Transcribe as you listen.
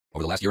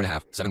Over the last year and a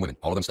half, 7 women,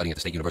 all of them studying at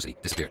the state university,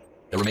 disappeared.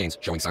 Their remains,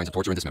 showing signs of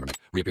torture and dismemberment,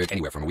 reappeared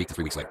anywhere from a week to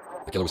 3 weeks later.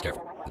 The killer was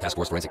careful. The task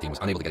force forensic team was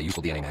unable to get a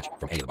useful DNA match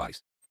from any of the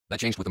bodies. That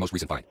changed with the most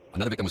recent find.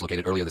 Another victim was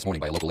located earlier this morning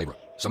by a local laborer.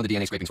 Some of the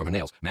DNA scrapings from her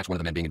nails matched one of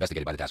the men being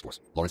investigated by the task force,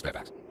 Lawrence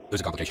Fairfax.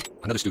 There's a complication.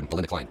 Another student,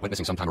 Belinda Klein, went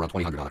missing sometime around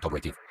 2000 on October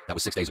 18th. That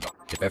was 6 days ago.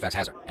 If Fairfax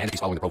has her, and if he's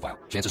following the profile,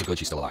 chances are good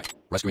she's still alive.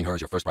 Rescuing her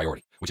is your first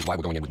priority, which is why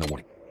we're going in with no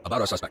warning. About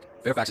our suspect,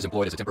 Fairfax is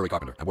employed as a temporary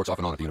carpenter and works off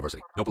and on at the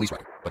university. No police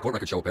record, but court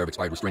records show a pair of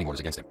expired restraining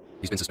orders against him.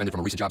 He's been suspended from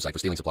a recent job site for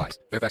stealing supplies.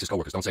 Fairfax's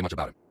co-workers don't say much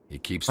about him. He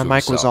keeps to My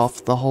mic himself. was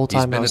off the whole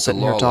time I was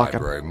sitting here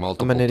talking.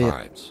 I'm an idiot.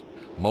 Times,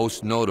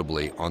 most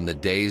notably on the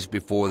days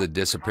before the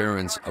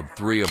disappearance of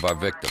 3 of our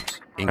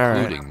victims,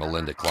 including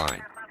Melinda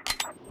Klein.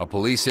 A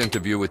police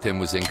interview with him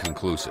was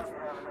inconclusive,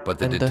 but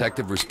the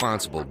detective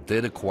responsible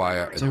did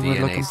acquire a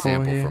DNA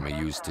sample from a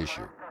used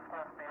tissue.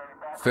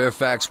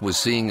 Fairfax was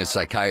seeing a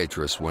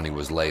psychiatrist when he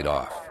was laid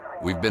off.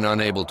 We've been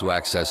unable to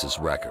access his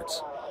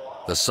records.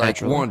 The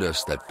psych warned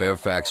us that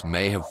Fairfax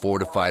may have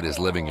fortified his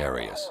living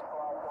areas.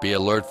 Be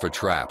alert for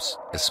traps,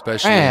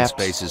 especially in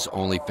spaces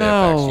only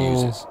Fairfax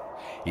uses.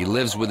 He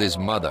lives with his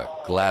mother,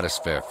 Gladys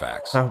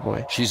Fairfax. Oh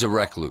boy. She's a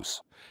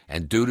recluse,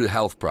 and due to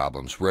health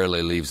problems,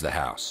 rarely leaves the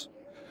house.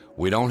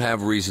 We don't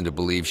have reason to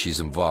believe she's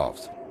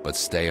involved, but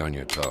stay on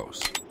your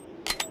toes.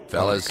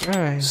 Fellas,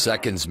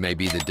 seconds may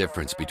be the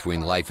difference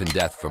between life and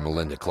death for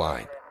Melinda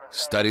Klein.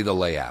 Study the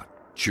layout,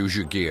 choose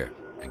your gear,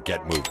 and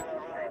get moving.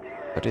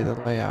 Study the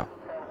layout.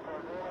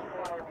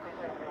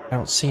 I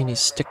don't see any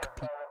stick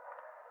people.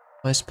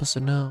 Am I supposed to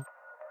know?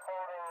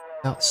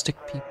 Without stick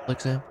people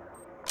example.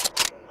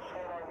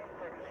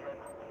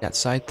 Got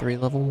side 3,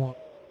 level 1.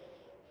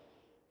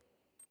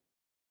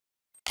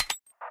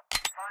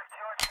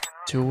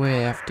 2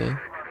 way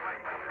after.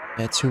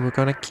 That's who we're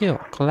gonna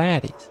kill.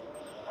 Gladys.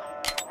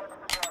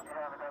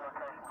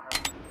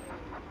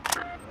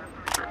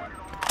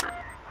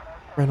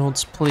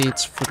 Reynolds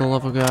pleads, for the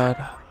love of God,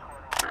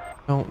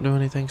 don't do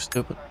anything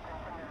stupid.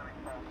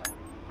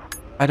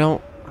 I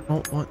don't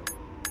want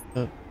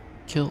to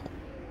kill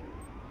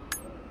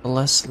the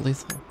less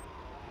lethal.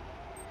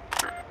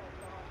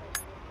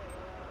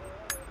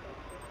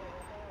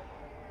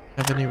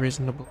 Have any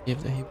reason to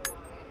believe that he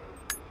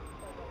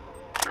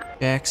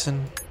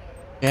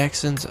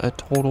Jackson's a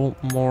total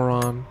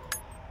moron.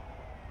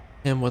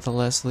 Him with a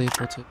less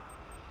lethal too.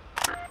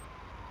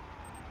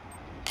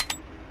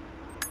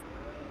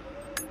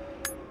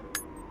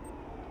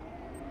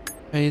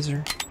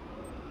 Phaser.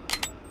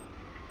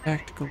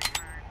 Tactical.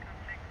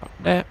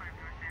 That.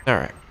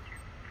 Alright.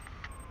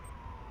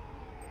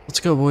 Let's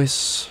go,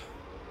 boys.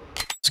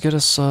 Let's get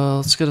us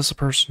a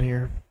person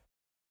here.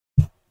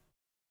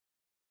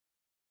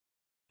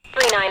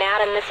 39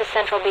 Adam, this is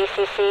Central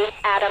BCC.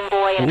 Adam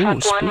Boy and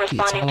Truck 1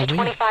 responding to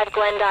 25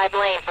 Glendive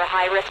Lane for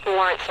high-risk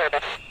warrant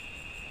service.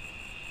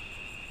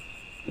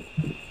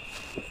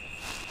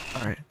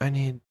 Alright, I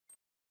need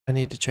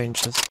to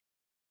change this.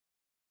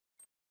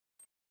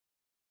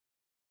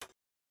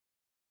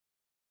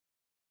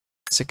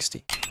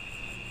 $60.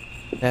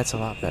 That's a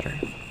lot better.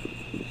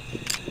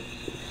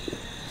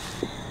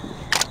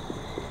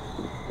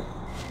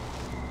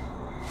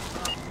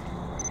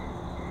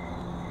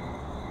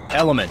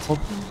 Element.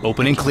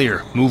 Open and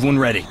clear. Move when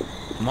ready.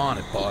 I'm on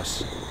it,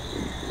 boss.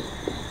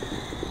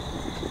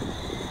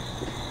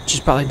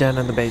 She's probably down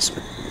in the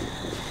basement.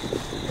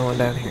 No one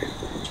down here.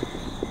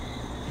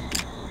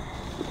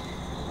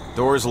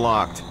 Door's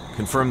locked.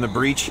 Confirm the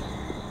breach?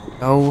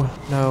 No,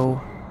 no,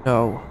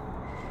 no.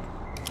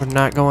 We're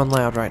not going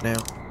loud right now.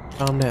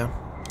 Calm down.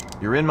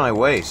 You're in my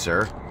way,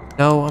 sir.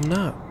 No, I'm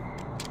not.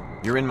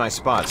 You're in my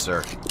spot,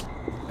 sir.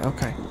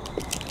 Okay.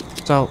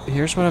 So,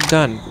 here's what I've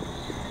done.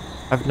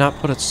 I've not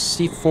put a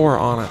C4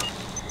 on it.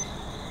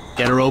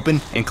 Get her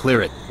open and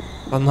clear it.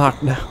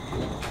 Unlocked now.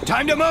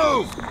 Time to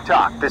move!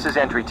 Talk, this is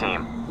entry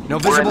team. No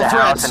visible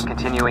threats. And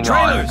continuing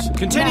Trailers, on.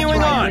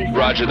 continuing on.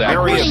 Roger that.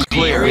 Area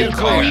clear.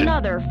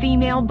 Another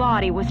female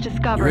body was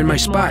discovered You're in my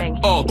this spot. morning.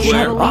 Oh, We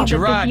clear. believe Roger,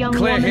 that right. this young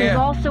Clear woman here. is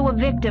also a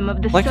victim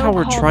of the Like how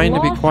we're so-called trying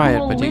to be law quiet,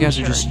 school but you guys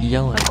are lynchers. just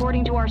yelling.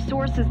 According to our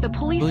sources, the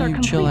police Will are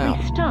you chill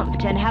completely out?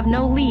 stumped and have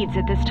no leads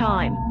at this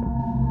time.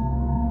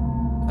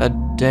 A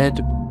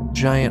dead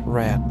giant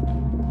rat.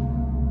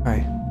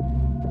 Alright.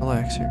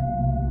 Relax here.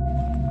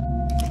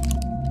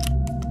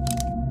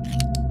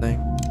 Thing.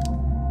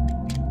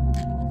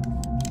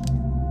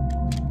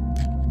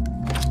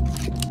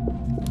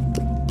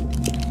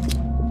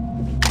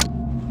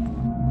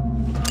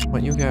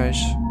 Want you guys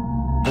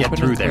Get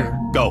through there.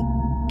 Go.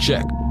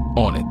 Check.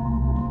 On it.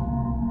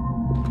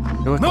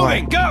 Do it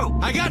Moving. quiet. Go.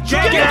 I got you.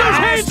 Get those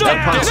hands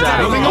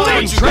up. Moving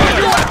away. Hands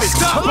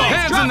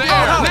in the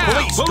air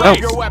now. Oh.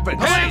 Your weapon.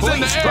 Hands in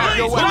the air.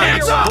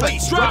 Hands up.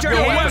 Drop your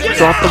weapon.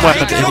 Drop the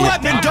weapon, Get your idiot.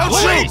 weapon. Don't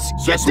shoot.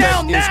 Get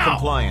down Is now.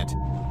 compliant.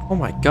 Oh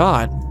my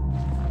god.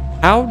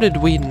 How did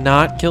we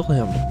not kill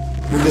him?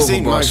 This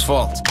ain't my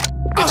fault.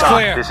 It's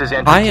clear. This is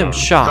entry I am team.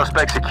 shocked.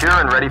 Suspect secure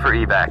and ready for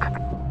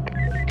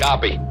evac.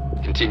 Copy.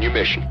 Continue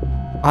mission.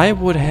 I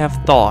would have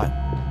thought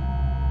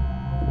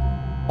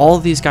all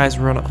of these guys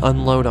were gonna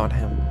unload on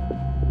him.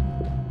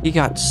 He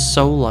got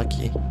so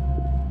lucky.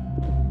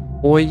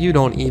 Boy, you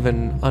don't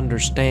even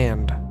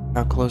understand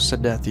how close to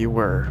death you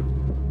were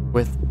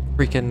with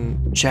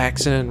freaking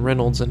Jackson and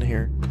Reynolds in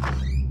here.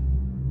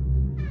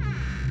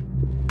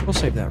 We'll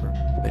save that room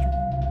later.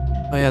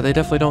 Oh yeah, they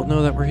definitely don't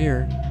know that we're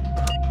here.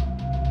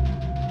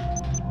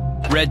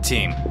 Red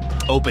team,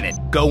 open it.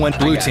 Go in.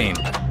 Blue team,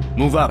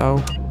 move up.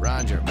 Oh.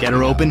 Roger. Get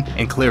her open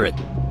and clear it.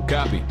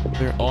 Copy.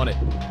 Clear. On it.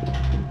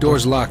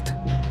 Door's locked.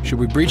 Should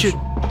we breach it?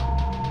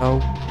 Oh.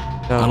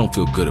 No. I don't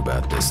feel good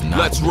about this. Not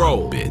Let's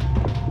roll. one bit.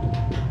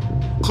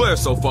 Clear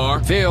so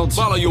far. Fields.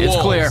 Follow your It's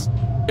walls. clear.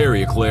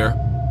 Area clear.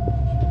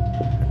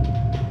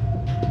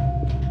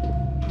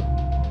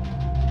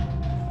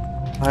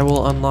 I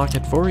will unlock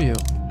it for you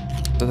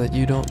so that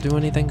you don't do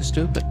anything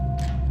stupid.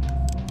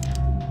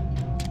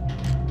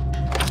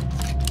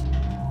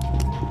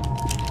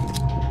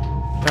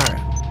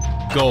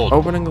 Alright. Gold.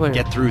 Open and clear.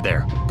 Get through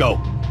there. Go.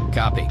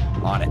 Copy.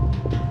 On it.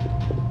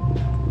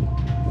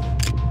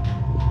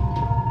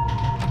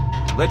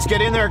 Let's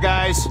get in there,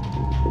 guys.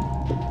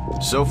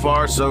 So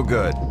far, so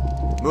good.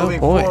 Moving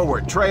boy.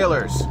 forward.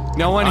 Trailers.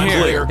 No one I'm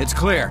here. clear. It's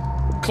clear.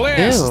 Clear.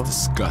 Ew. This is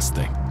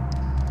disgusting.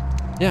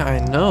 Yeah, I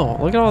know.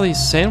 Look at all these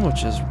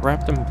sandwiches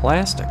wrapped in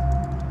plastic.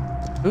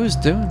 Who's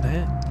doing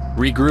that?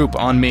 Regroup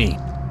on me.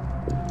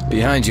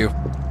 Behind you.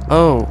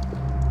 Oh.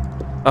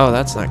 Oh,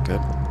 that's not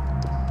good.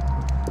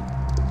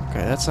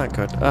 Okay, that's not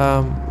good.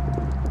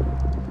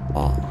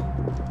 Oh.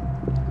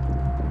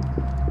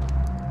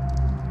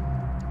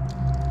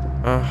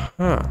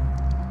 Uh-huh.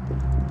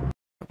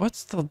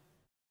 What's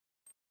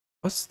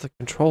the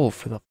control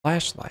for the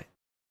flashlight?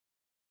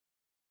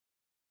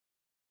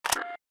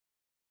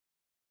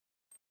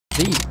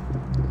 D.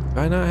 Do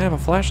I not have a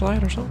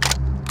flashlight or something?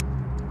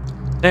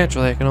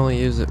 Naturally, I can only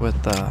use it with,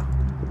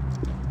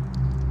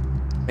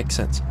 makes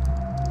sense.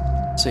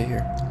 Let's see here.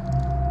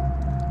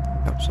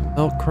 Got some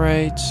milk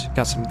crates,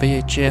 got some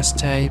VHS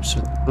tapes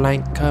with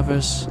blank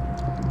covers.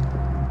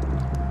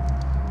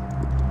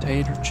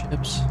 Potato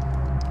chips.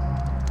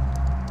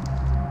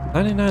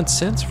 99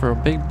 cents for a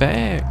big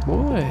bag.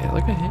 Boy,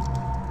 look at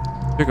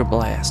him. Sugar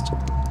Blast.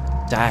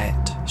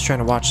 Diet. He's trying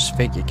to watch his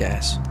figure,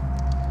 guys.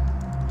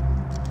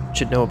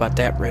 Should know about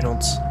that,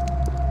 Reynolds.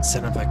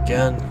 Son of a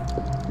gun.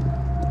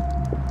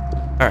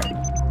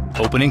 Alright.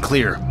 Open and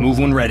clear. Move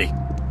when ready.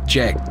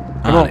 Check.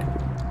 Come on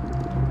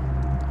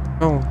on.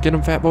 Oh, get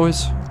him, fat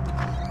boys.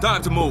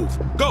 Time to move.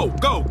 Go,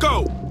 go,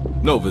 go.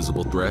 No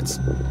visible threats.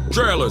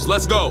 Trailers,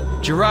 let's go.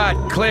 Gerard,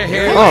 clear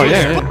here. Oh,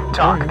 yeah.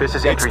 Talk, this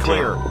is entry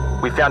clear.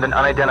 team. We found an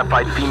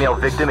unidentified female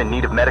victim in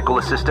need of medical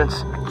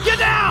assistance. Get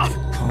down.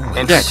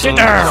 Entry Yeah, team,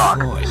 get down.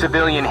 talk.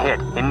 Civilian hit,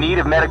 in need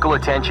of medical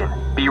attention.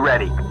 Be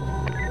ready.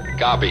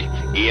 Copy.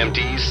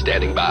 EMTs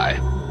standing by.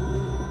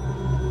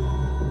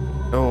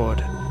 Lord.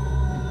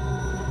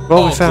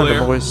 Well, we All found clear.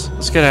 him, boys.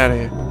 Let's get out of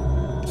here.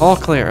 All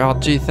clear. Oh,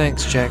 gee,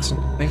 thanks, Jackson.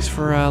 Thanks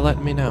for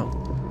letting me know.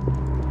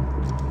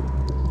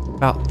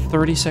 About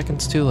 30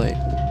 seconds too late.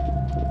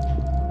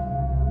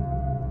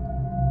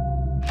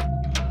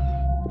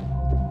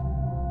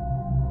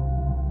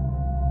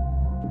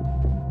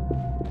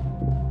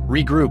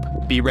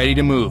 Regroup. Be ready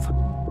to move.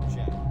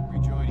 Check.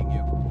 Rejoining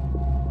you.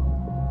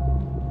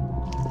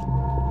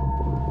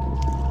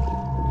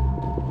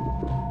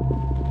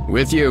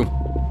 With you.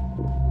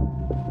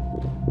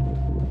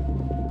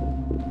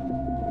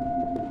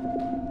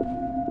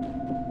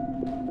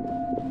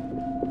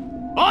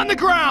 On the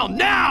ground,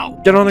 now.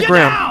 Get on the Get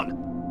ground.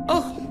 down.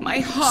 Oh, my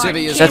heart.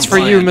 Civvy is That's for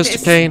you, compliant.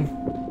 Mr.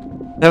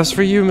 Kane. That was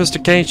for you,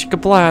 Mr. Kane. She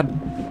complied.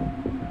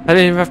 I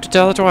didn't even have to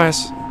tell her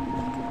twice.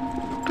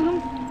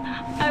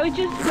 I would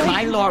just like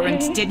My to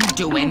Lawrence say- didn't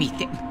do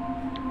anything.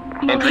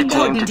 Entry team to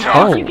couldn't talk.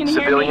 help. You can hear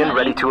me, Civilian honey.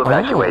 ready to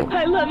evacuate.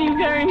 I love you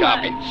very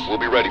Copy. much. We'll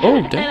be ready. Oh,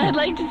 And I'd damn.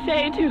 like to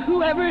say to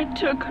whoever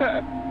took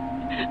her,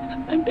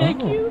 I beg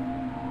Oh. you,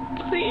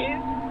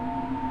 please,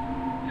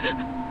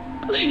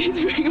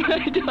 please bring my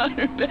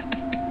daughter back.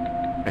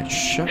 Hey,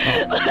 shut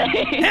up.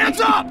 Please. Hands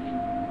up.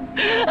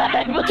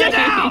 Get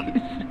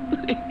down.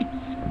 Please.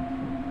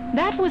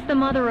 That was the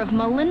mother of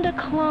Melinda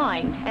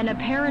Klein, an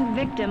apparent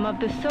victim of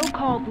the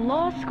so-called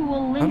law school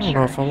I don't lynching.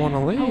 know if I want to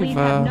Police leave,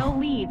 have no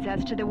leads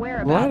as to the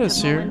whereabouts Gladys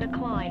of here. Melinda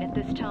Klein at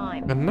this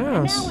time. But And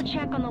nice. now a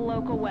check on the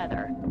local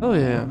weather. Oh,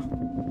 yeah.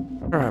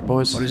 Alright,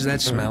 boys. What does that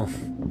smell?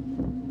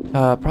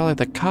 Probably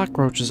the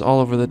cockroaches all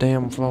over the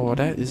damn floor.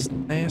 That is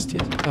nasty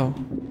as hell.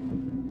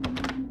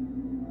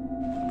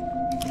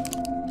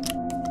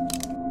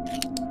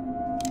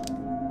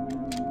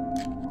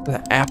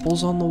 The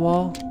apples on the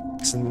wall?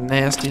 It's the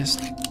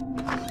nastiest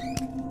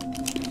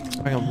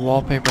fucking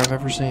wallpaper I've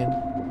ever seen.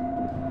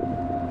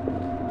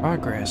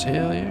 Progress,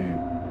 hell yeah.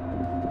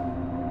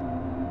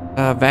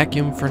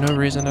 Vacuum for no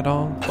reason at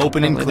all.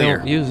 Open and They clear.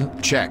 don't use it.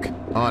 Check.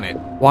 On it.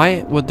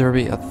 Why would there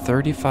be a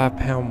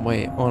 35-pound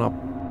weight on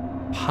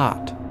a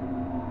pot?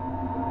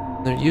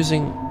 They're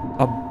using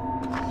a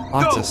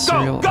box of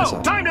cereal as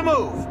a... Time to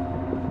move.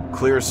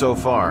 Clear so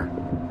far.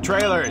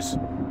 Trailers.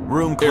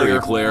 Room clear. Area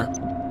clear.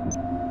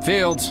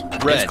 Fields.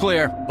 Red. It's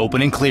clear.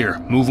 Open and clear.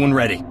 Move when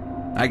ready.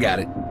 I got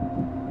it.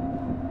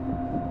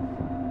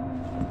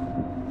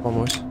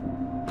 Almost.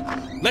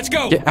 Let's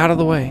go. Get out of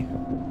the way.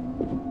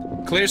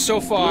 Clear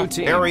so far.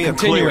 Area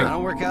Continuing. clear. I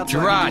don't work outside.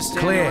 Gerard, just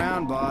stand clear.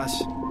 around,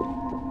 boss.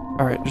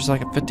 Alright, there's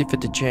like a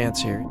 50-50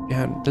 chance here.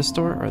 Behind this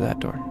door or that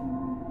door?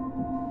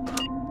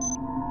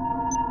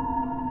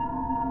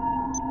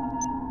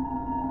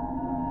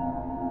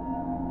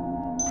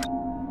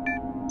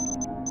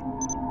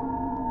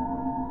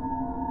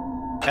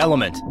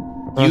 Element.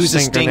 Throw Use a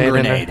sting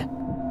grenade.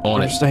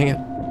 On it. Sting it.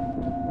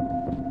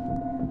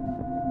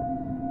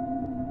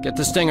 Get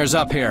the stingers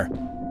up here.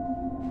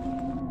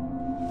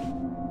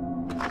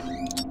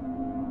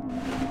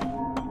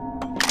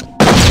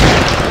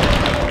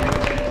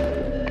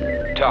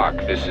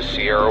 TOC, this is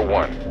Sierra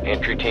 1.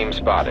 Entry team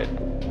spotted.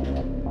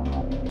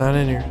 Not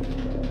in here.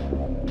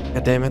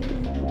 God damn it.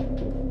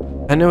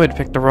 I knew I'd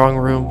picked the wrong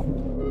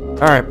room.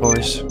 Alright,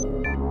 boys.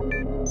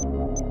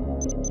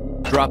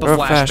 Drop a Throw a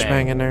flashbang.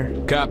 flashbang in there.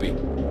 Copy.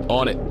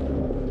 On it.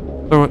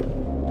 Throw it.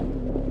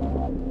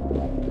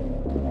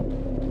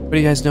 What are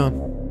you guys doing?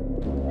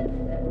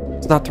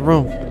 It's not the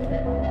room.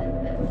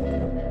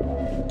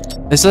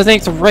 This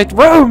ain't the right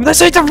room!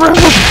 This ain't the room!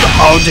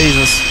 Oh,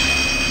 Jesus.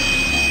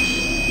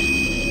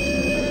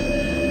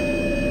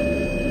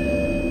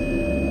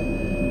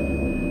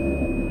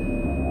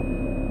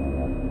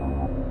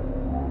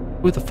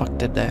 Who the fuck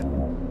did that?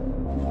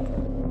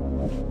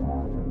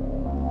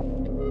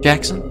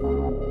 Jackson?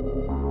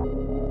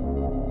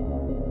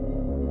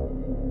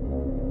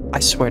 I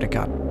swear to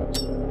God.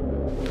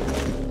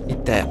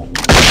 Eat that.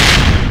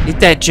 Eat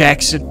that,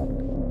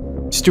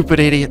 Jackson. Stupid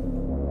idiot.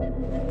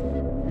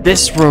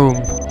 This room.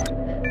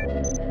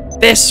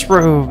 This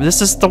room.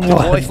 This is the one.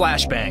 Deploy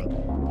flashbang.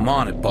 I'm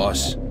on it,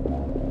 boss.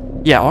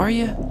 Yeah, are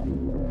you?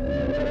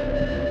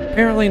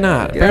 Apparently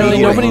not.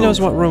 Apparently nobody knows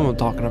what room I'm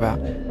talking about.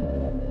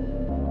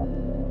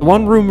 The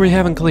one room we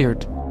haven't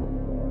cleared.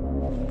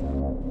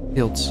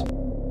 Fields.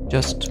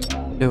 Just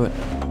do it.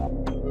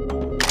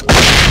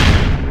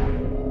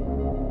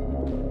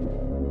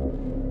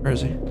 Where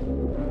is he?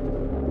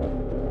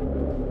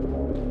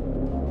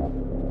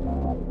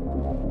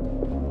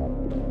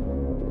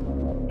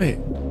 Wait.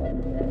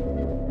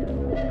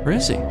 Where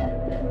is he?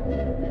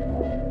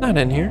 Not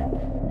in here.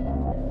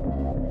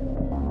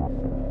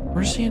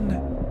 Where's he in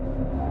there?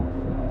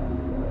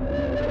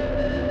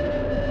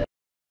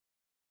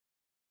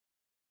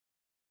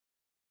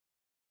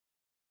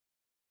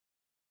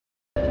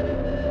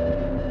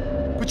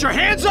 Put your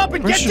hands up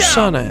and Where's get your down!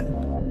 son at?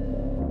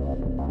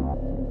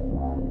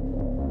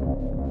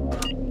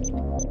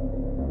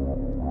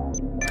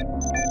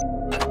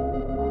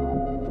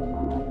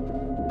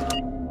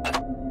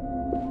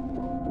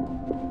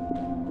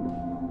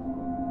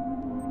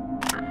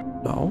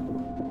 No.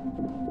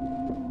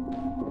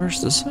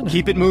 Where's the son at?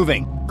 Keep it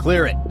moving.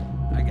 Clear it.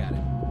 I got it.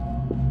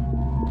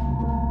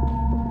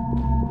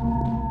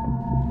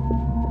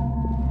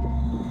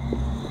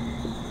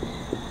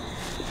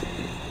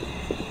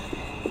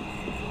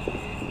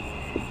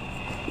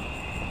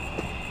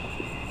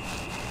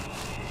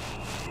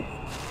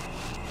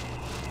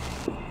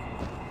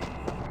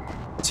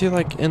 Is he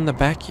like in the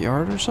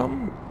backyard or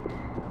something?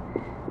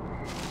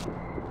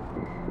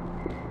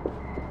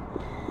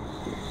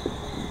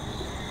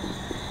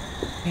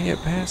 Can't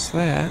get past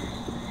that.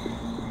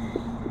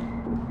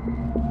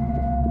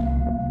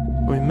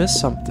 We missed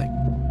something.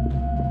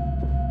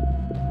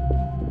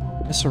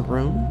 Miss a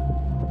room?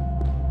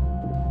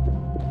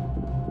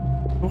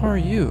 Who are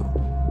you?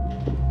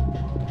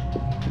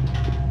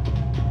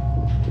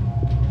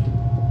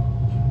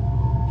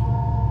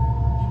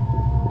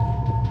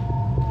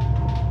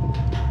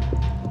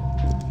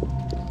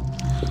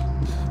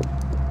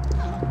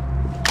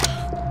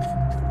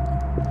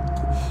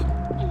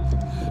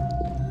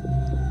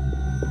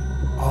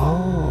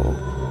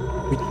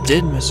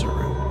 Did miss a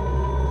room.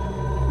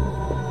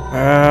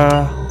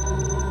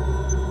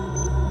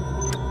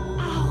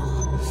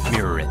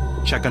 Mirror it.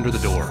 Check under the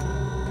door.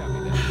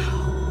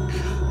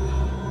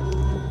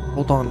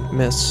 Hold on,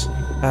 miss.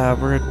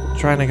 We're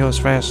trying to go as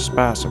fast as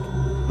possible.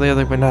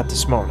 Clearly, we're not the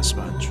smartest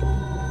bunch.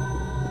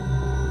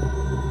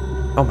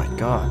 Oh my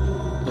god.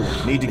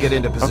 Need to get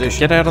into position. Okay,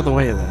 get out of the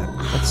way of that.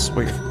 That's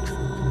weird.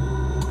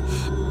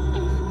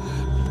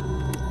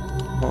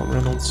 Come on,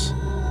 Reynolds.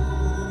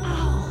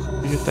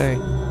 Do your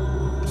thing.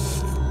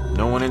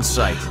 No one in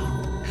sight.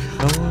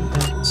 No one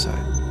in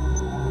sight.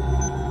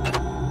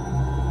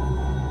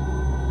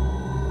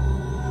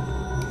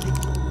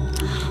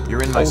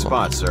 You're in my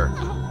spot, sir.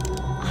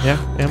 Yeah,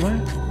 am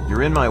I?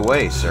 You're in my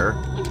way, sir.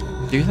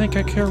 Do you think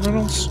I care,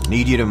 Reynolds?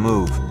 Need you to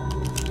move.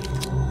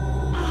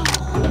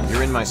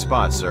 You're in my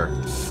spot, sir.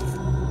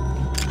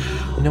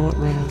 You know what,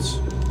 Reynolds?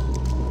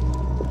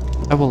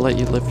 I will let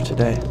you live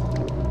today.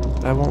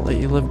 I won't let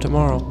you live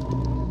tomorrow.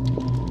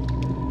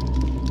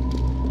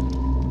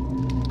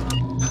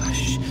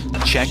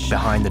 Check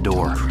behind the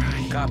door.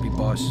 Copy,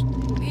 boss.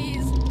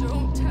 Please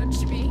don't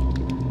touch me.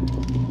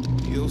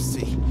 You'll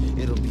see.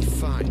 It'll be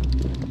fine.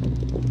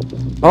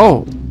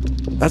 Oh!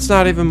 That's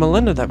not even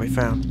Melinda that we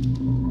found.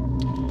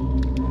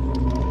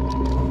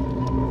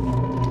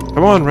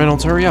 Come on,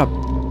 Reynolds, hurry up.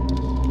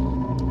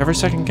 Every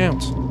second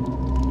counts.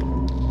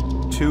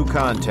 2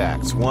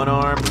 contacts. 1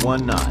 armed,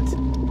 1 not.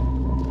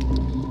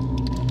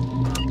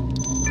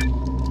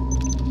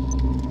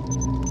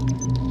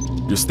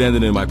 You're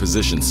standing in my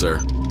position, sir.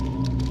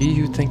 Do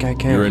you think I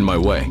can? You're in my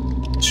way.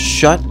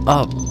 Shut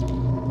up,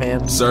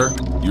 man. Sir,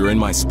 you're in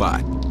my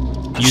spot.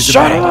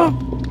 Shut up!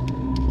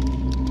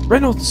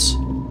 Reynolds!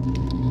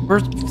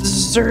 This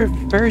is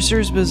very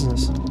serious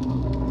business.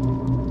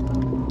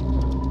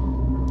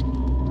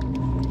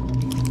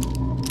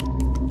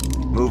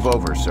 Move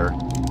over, sir.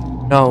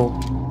 No.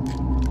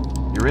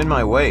 You're in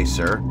my way,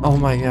 sir. Oh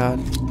my god.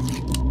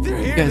 They're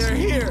here, guys... they're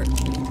here!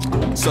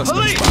 Suspect.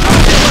 Police!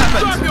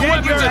 Drop your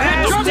weapons!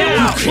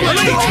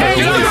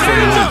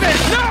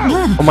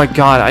 Oh my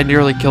god, I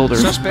nearly killed her.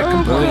 Suspect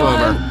completely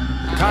over.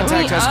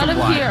 Contact us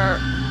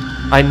compliant.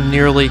 I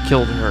nearly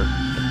killed her.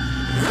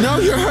 No,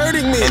 you're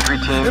hurting me. Entry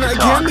team And I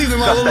can't leave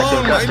them all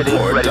alone, my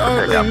poor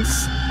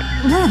darlings.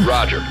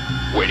 Roger.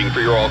 Waiting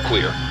for your all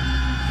clear.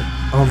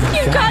 Oh my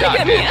You god. gotta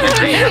get me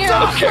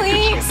out of here,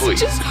 please. Complete.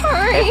 Just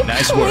hurry,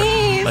 Nice work.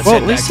 please. Let's Well,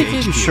 head at least back he to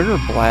gave you HQ. sugar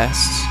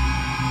blasts.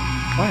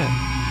 What?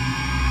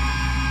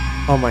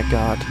 Oh my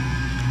god.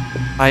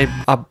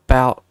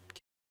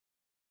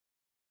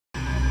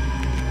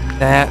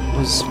 That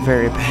was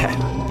very bad.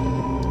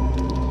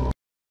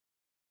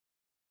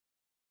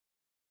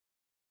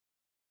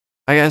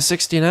 I got a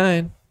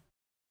 69.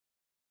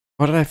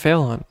 What did I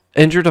fail on?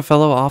 Injured a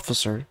fellow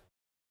officer.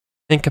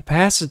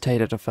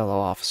 Incapacitated a fellow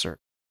officer.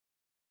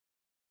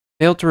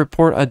 Failed to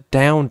report a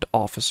downed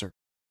officer.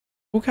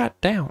 Who got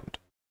downed?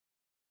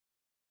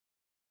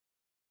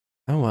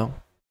 Oh well.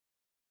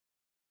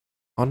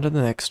 On to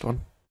the next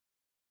one.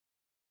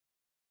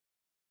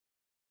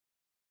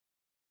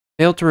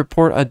 Failed to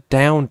report a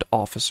downed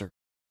officer.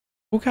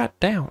 Who got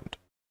downed?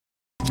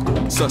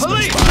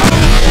 Suspect.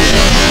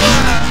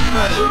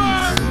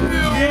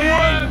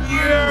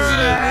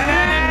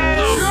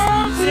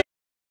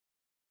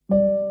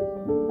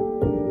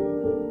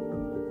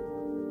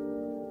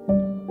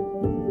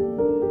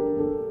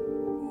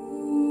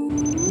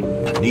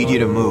 Need you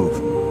to move.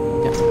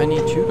 Yeah, I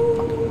need you to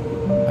fucking...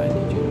 I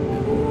need you to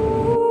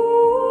move.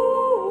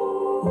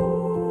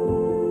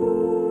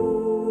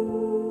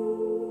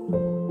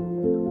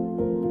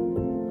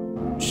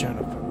 Shut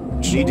up.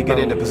 Need to get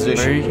into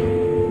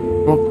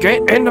position. Well,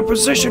 get into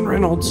position,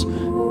 Reynolds.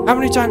 How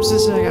many times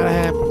is this gotta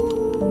happen?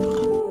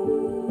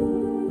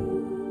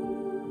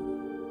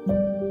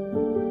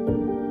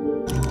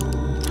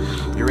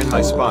 You're in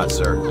my spot,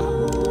 sir.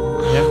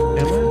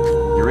 Yeah, am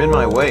I? You're in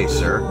my way,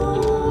 sir.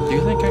 Do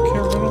you think I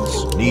care,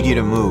 Reynolds? Need you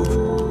to move.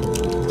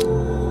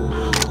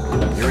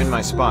 You're in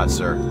my spot,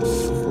 sir. You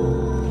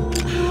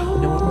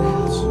know what,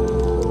 Reynolds?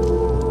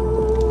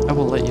 I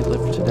will let you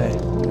live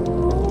today.